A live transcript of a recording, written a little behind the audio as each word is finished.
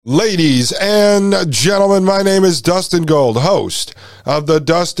Ladies and gentlemen, my name is Dustin Gold, host of the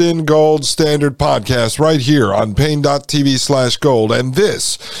Dustin Gold Standard Podcast right here on pain.tv/gold. And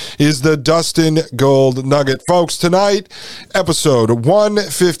this is the Dustin Gold Nugget. Folks, tonight, episode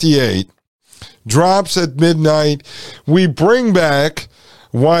 158 drops at midnight. We bring back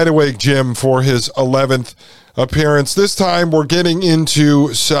Wide Awake Jim for his 11th appearance. This time we're getting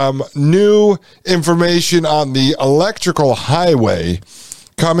into some new information on the electrical highway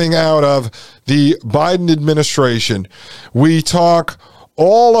coming out of the Biden administration. We talk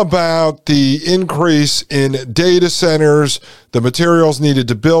all about the increase in data centers, the materials needed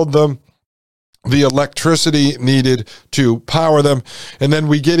to build them, the electricity needed to power them, and then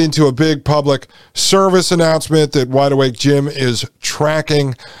we get into a big public service announcement that Wide Awake Jim is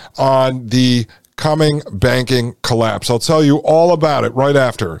tracking on the coming banking collapse. I'll tell you all about it right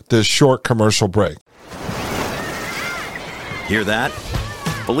after this short commercial break. Hear that?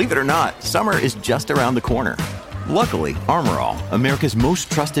 Believe it or not, summer is just around the corner. Luckily, Armor All, America's most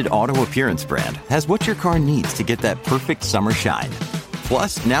trusted auto appearance brand, has what your car needs to get that perfect summer shine.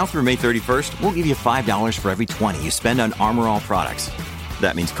 Plus, now through May 31st, we'll give you $5 for every $20 you spend on Armor All products.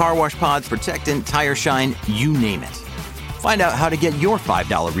 That means car wash pods, protectant, tire shine, you name it. Find out how to get your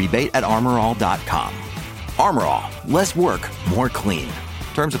 $5 rebate at armorall.com. Armor All, less work, more clean.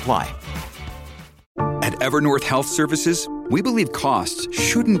 Terms apply. At Evernorth Health Services, we believe costs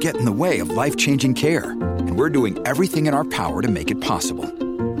shouldn't get in the way of life-changing care, and we're doing everything in our power to make it possible.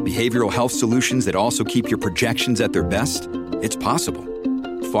 Behavioral health solutions that also keep your projections at their best? It's possible.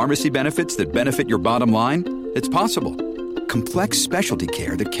 Pharmacy benefits that benefit your bottom line? It's possible. Complex specialty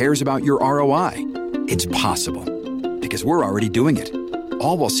care that cares about your ROI? It's possible. Because we're already doing it.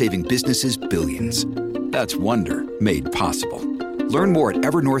 All while saving businesses billions. That's Wonder made possible. Learn more at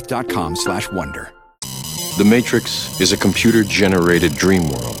evernorth.com/wonder. The Matrix is a computer-generated dream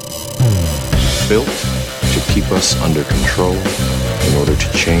world built to keep us under control in order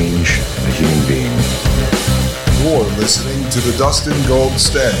to change a human being. You're listening to the Dustin Gold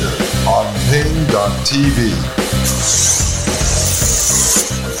Standard on pain.tv.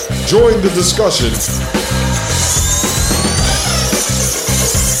 Join the discussion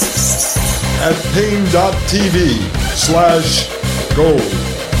at pain.tv/gold.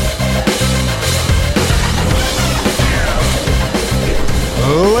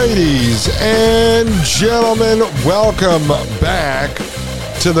 Ladies and gentlemen, welcome back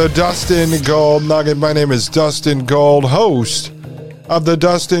to the Dustin Gold Nugget. My name is Dustin Gold, host of the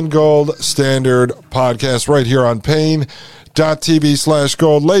Dustin Gold Standard Podcast right here on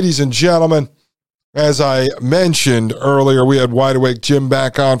pain.tv/gold. Ladies and gentlemen, as I mentioned earlier, we had Wide Awake Jim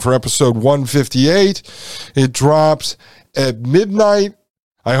back on for episode 158. It drops at midnight.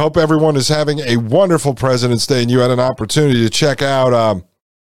 I hope everyone is having a wonderful President's Day and you had an opportunity to check out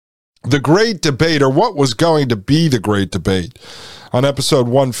the great debate, or what was going to be the great debate, on episode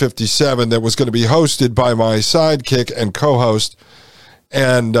 157 that was going to be hosted by my sidekick and co-host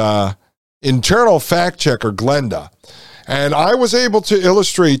and internal fact checker, Glenda. And I was able to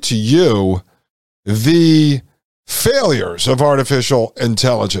illustrate to you the failures of artificial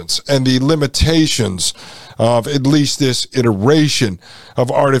intelligence and the limitations of at least this iteration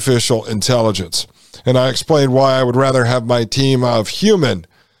of artificial intelligence. And I explained why I would rather have my team of human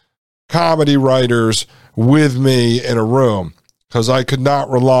comedy writers with me in a room, because I could not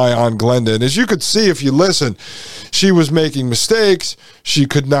rely on Glenda. And as you could see if you listen, she was making mistakes. She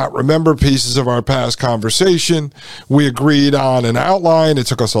could not remember pieces of our past conversation. We agreed on an outline. It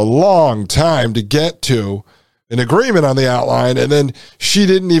took us a long time to get to an agreement on the outline, and then she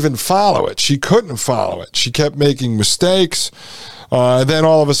didn't even follow it. She couldn't follow it. She kept making mistakes. Then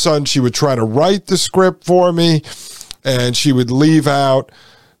all of a sudden she would try to write the script for me, and she would leave out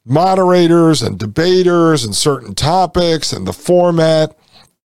moderators and debaters and certain topics and the format.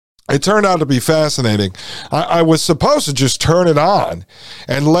 It turned out to be fascinating. I was supposed to just turn it on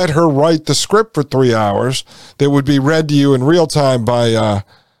and let her write the script for 3 hours that would be read to you in real time by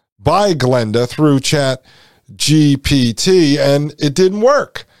Glenda through Chat GPT, and it didn't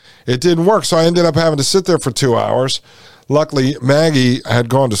work. So I ended up having to sit there for 2 hours. Luckily, Maggie had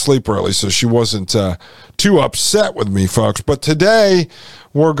gone to sleep early, so she wasn't too upset with me, folks. But today,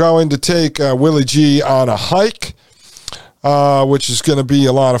 we're going to take Willie G on a hike, which is going to be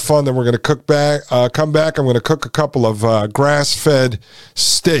a lot of fun. Then we're going to come back. I'm going to cook a couple of grass-fed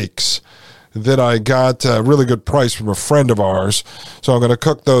steaks that I got a really good price from a friend of ours. So I'm going to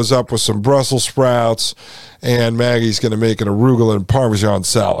cook those up with some Brussels sprouts, and Maggie's going to make an arugula and Parmesan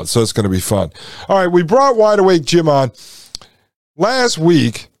salad. So it's going to be fun. All right, we brought Wide Awake Jim on. Last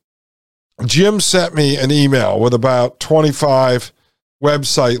week, Jim sent me an email with about 25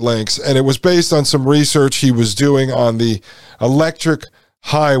 website links, and it was based on some research he was doing on the electric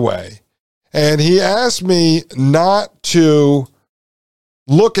highway. And he asked me not to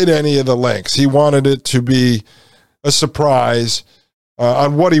look at any of the links. He wanted it to be a surprise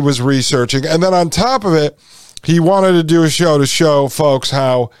on what he was researching. And then on top of it, he wanted to do a show to show folks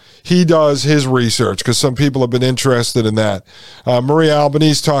how he does his research, because some people have been interested in that. Maria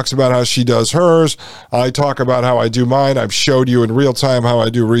Albanese talks about how she does hers. I talk about how I do mine. I've showed you in real time how I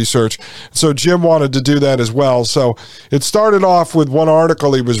do research. So Jim wanted to do that as well. So it started off with one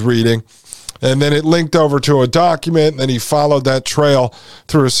article he was reading, and then it linked over to a document, and then he followed that trail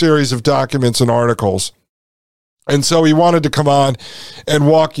through a series of documents and articles. And so he wanted to come on and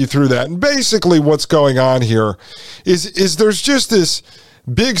walk you through that. And basically what's going on here is there's just this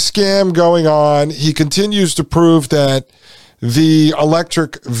big scam going on. He continues to prove that the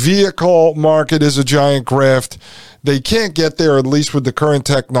electric vehicle market is a giant grift. They can't get there, at least with the current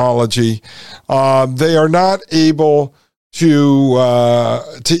technology. They are not able to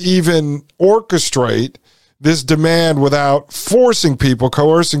even orchestrate this demand without coercing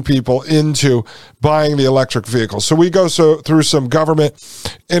people into buying the electric vehicle. So we go through some government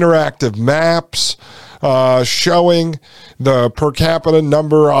interactive maps showing the per capita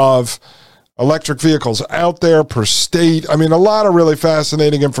number of electric vehicles out there per state. I mean, a lot of really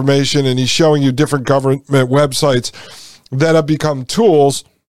fascinating information, and he's showing you different government websites that have become tools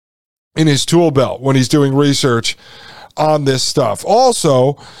in his tool belt when he's doing research on this stuff.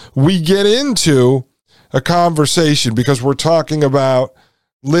 Also, we get into a conversation because we're talking about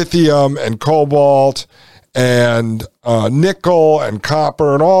lithium and cobalt and nickel and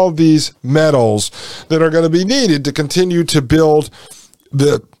copper and all these metals that are going to be needed to continue to build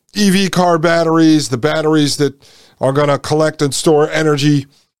the EV car batteries, the batteries that are going to collect and store energy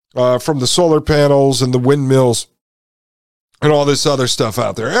from the solar panels and the windmills and all this other stuff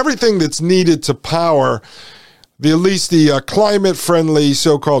out there. Everything that's needed to power at least the climate-friendly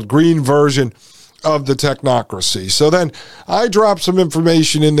so-called green version of the technocracy. So then I dropped some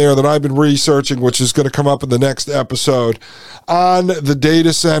information in there that I've been researching, which is going to come up in the next episode, on the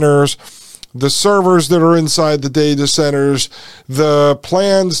data centers, the servers that are inside the data centers, the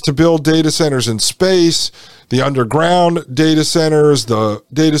plans to build data centers in space, the underground data centers, the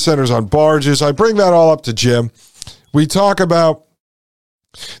data centers on barges. I bring that all up to Jim. We talk about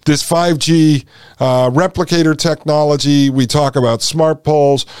this 5G replicator technology. We talk about smart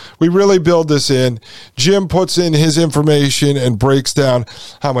poles. We really build this in. Jim puts in his information and breaks down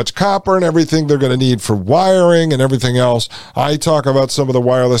how much copper and everything they're going to need for wiring and everything else. I talk about some of the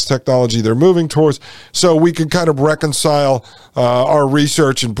wireless technology they're moving towards, so we can kind of reconcile our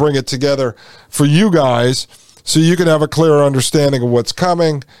research and bring it together for you guys so you can have a clearer understanding of what's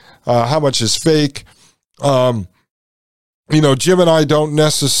coming, how much is fake. Jim and I don't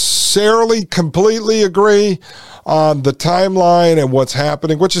necessarily completely agree on the timeline and what's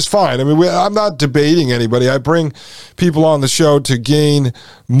happening, which is fine. I mean, I'm not debating anybody. I bring people on the show to gain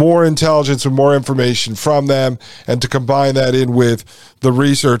more intelligence and more information from them and to combine that in with the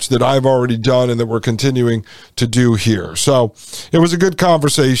research that I've already done and that we're continuing to do here. So it was a good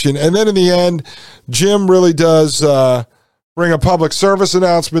conversation. And then in the end, Jim really does bring a public service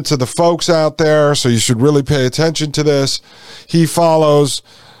announcement to the folks out there, so you should really pay attention to this. He follows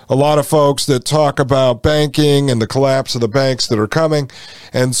a lot of folks that talk about banking and the collapse of the banks that are coming,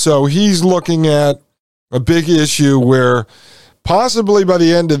 and so he's looking at a big issue where possibly by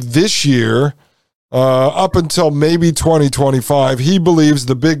the end of this year, up until maybe 2025, he believes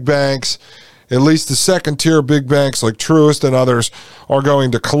the big banks, at least the second-tier big banks like Truist and others, are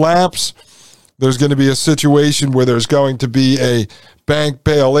going to collapse. There's going to be a situation where there's going to be a bank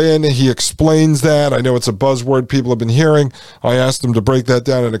bail-in. He explains that. I know it's a buzzword people have been hearing. I asked him to break that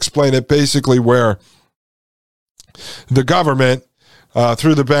down and explain it. Basically where the government,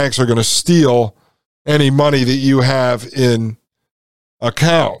 through the banks, are going to steal any money that you have in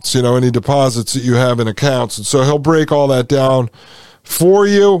accounts, any deposits that you have in accounts. And so he'll break all that down for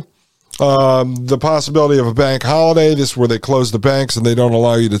you. The possibility of a bank holiday, this is where they close the banks and they don't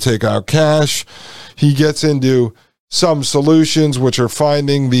allow you to take out cash. He gets into some solutions, which are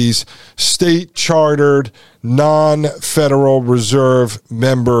finding these state-chartered, non-Federal Reserve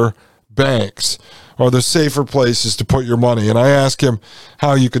member banks are the safer places to put your money. And I asked him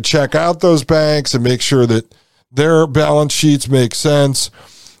how you could check out those banks and make sure that their balance sheets make sense.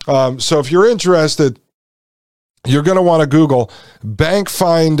 So if you're interested, you're going to want to Google Bank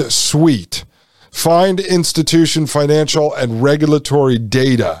Find Suite, Find Institution Financial and Regulatory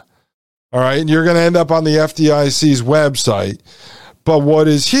Data. All right, and you're going to end up on the FDIC's website. But what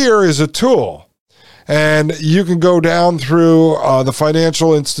is here is a tool. And you can go down through the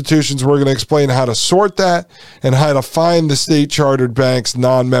financial institutions. We're going to explain how to sort that and how to find the state-chartered banks,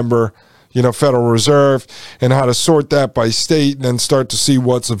 non-member, Federal Reserve, and how to sort that by state and then start to see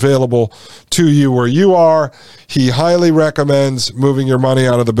what's available to you where you are. He highly recommends moving your money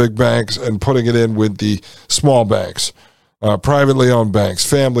out of the big banks and putting it in with the small banks, privately owned banks,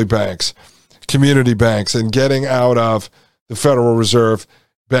 family banks, community banks, and getting out of the Federal Reserve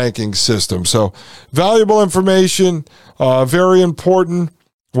banking system. So valuable information, very important.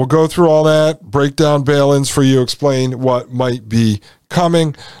 We'll go through all that, break down bail-ins for you, explain what might be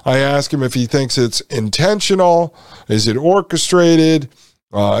coming. I ask him if he thinks it's intentional. Is it orchestrated?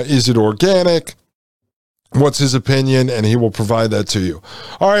 Is it organic? What's his opinion? And he will provide that to you.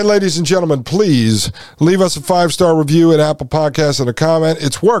 All right, ladies and gentlemen, please leave us a 5-star review at Apple Podcasts and a comment.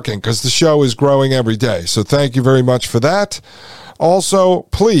 It's working because the show is growing every day. So thank you very much for that. Also,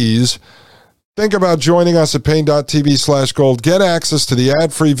 please think about joining us at Paine.tv/gold. Get access to the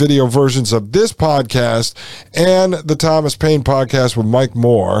ad-free video versions of this podcast and the Thomas Paine podcast with Mike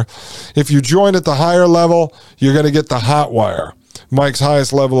Moore. If you join at the higher level, you're going to get the hot wire, Mike's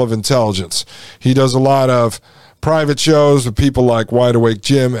highest level of intelligence. He does a lot of private shows with people like Wide Awake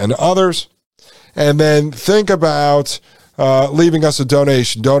Jim and others. And then think about leaving us a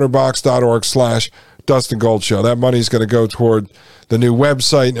donation, donorbox.org/Dustin Gold Show. That money is going to go toward the new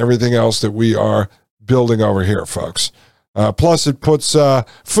website and everything else that we are building over here, folks. Plus, it puts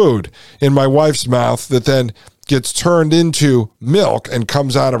food in my wife's mouth that then gets turned into milk and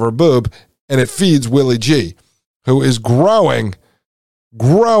comes out of her boob, and it feeds Willie G, who is growing,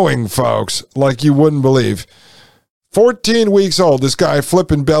 folks, like you wouldn't believe. 14 weeks old, this guy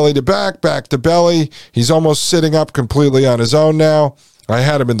flipping belly to back to belly. He's almost sitting up completely on his own now. I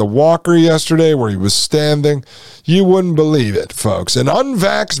had him in the walker yesterday where he was standing. You wouldn't believe it, folks. An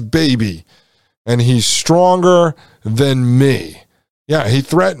unvaxxed baby, and he's stronger than me. Yeah, he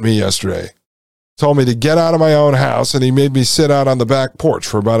threatened me yesterday. Told me to get out of my own house, and he made me sit out on the back porch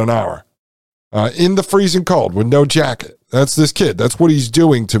for about an hour in the freezing cold with no jacket. That's this kid. That's what he's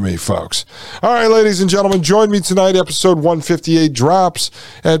doing to me, folks. All right, ladies and gentlemen, join me tonight. Episode 158 drops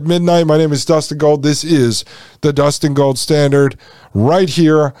at midnight. My name is Dustin Gold. This is the Dustin Gold Standard right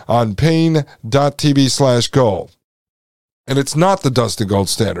here on Paine.tv/gold. And it's not the Dustin Gold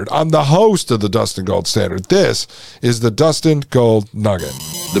Standard. I'm the host of the Dustin Gold Standard. This is the Dustin Gold Nugget.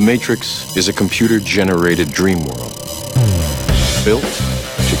 The Matrix is a computer-generated dream world built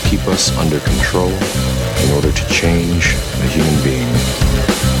to keep us under control in order to change a human being.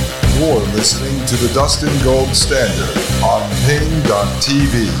 You're listening to the Dustin Gold Standard on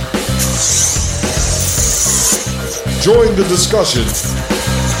Paine.tv. Join the discussion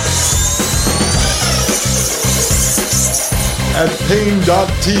at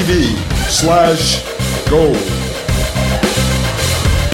Paine.tv/gold.